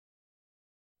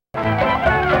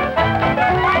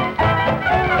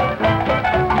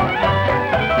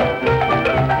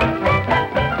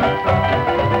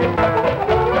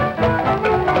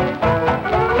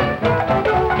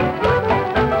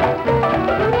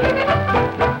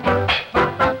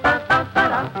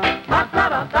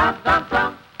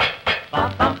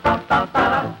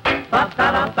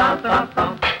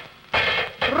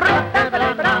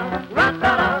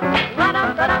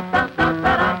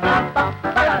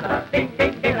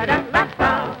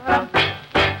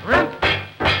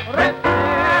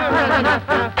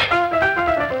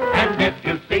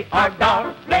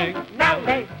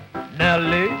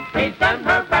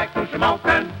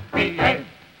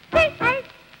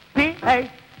P-A.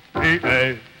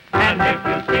 P-A. And if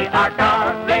you see our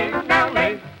darling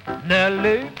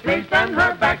Nellie, please send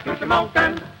her back to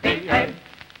Shamokin. P-A.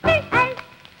 P-A.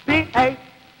 P-A.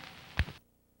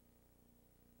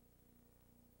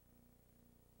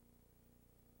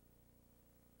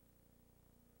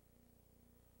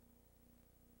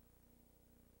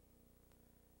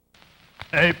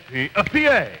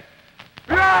 A-P-A.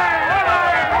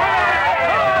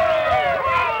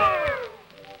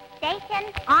 Station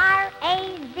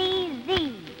R-A-Z-Z.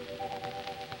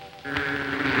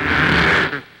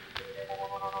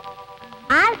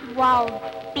 Oswald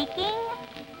speaking.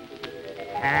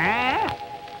 Huh?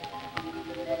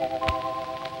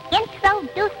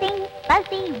 Introducing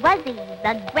Fuzzy Wuzzy,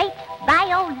 the great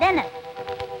violinist.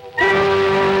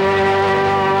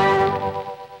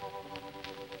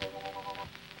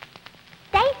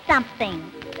 Say something.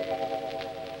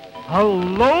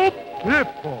 Hello,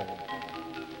 people.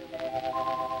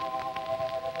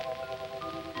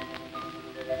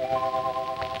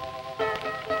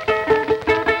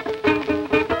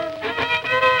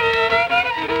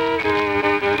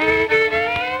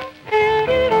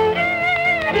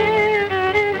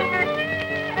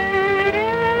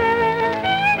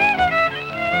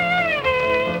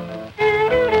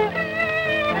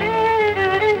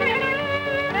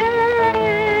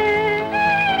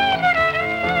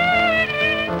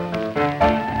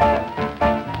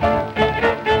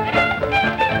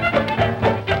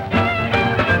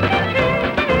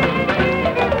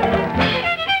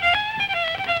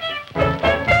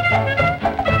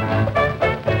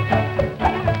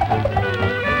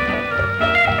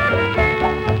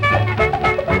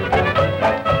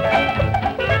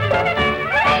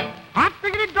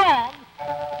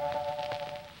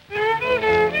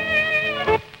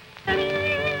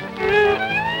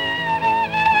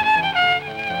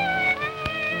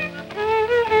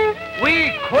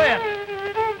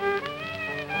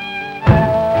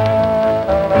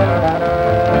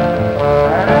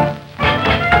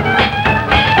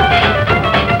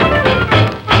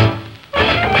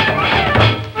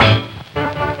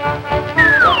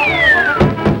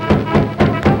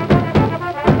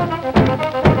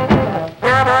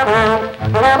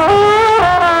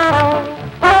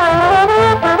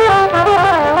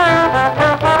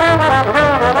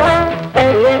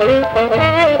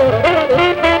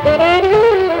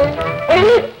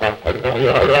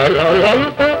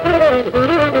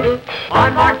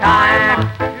 One more time,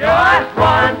 just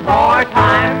one more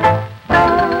time.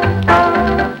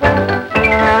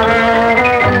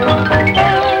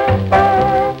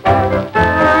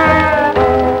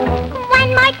 One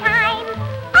more time.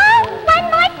 Oh, one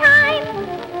more time.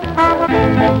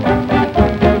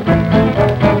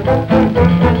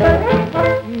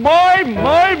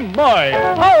 My.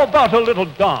 How about a little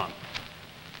dance?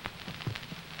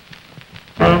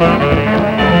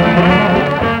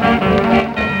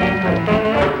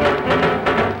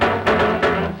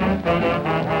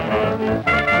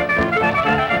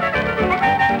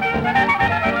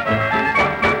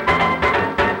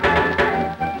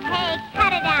 Hey,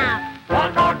 cut it out.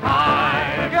 One more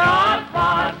time, just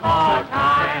one more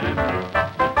time.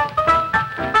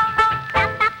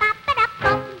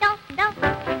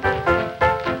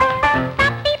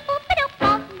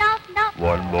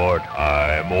 One more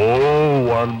time. Oh,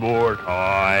 one more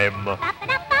time.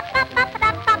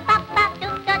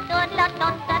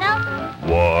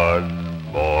 One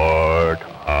more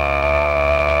time.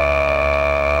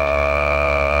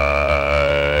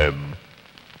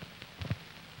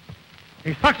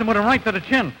 He sucks him with him right to the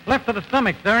chin, left to the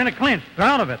stomach. They're in a clinch. They're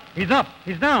out of it. He's up.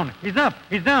 He's down. He's up.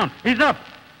 He's down. He's up.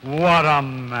 What a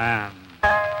man.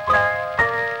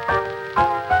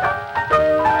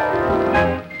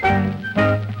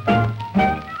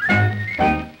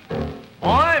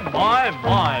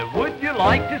 My. Would you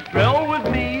like to stroll with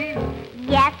me?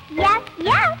 Yes, yes,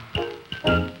 yes.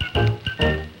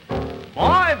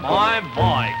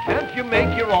 My. Can't you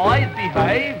make your eyes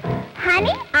behave?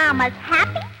 Honey, I'm as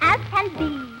happy as can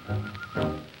be.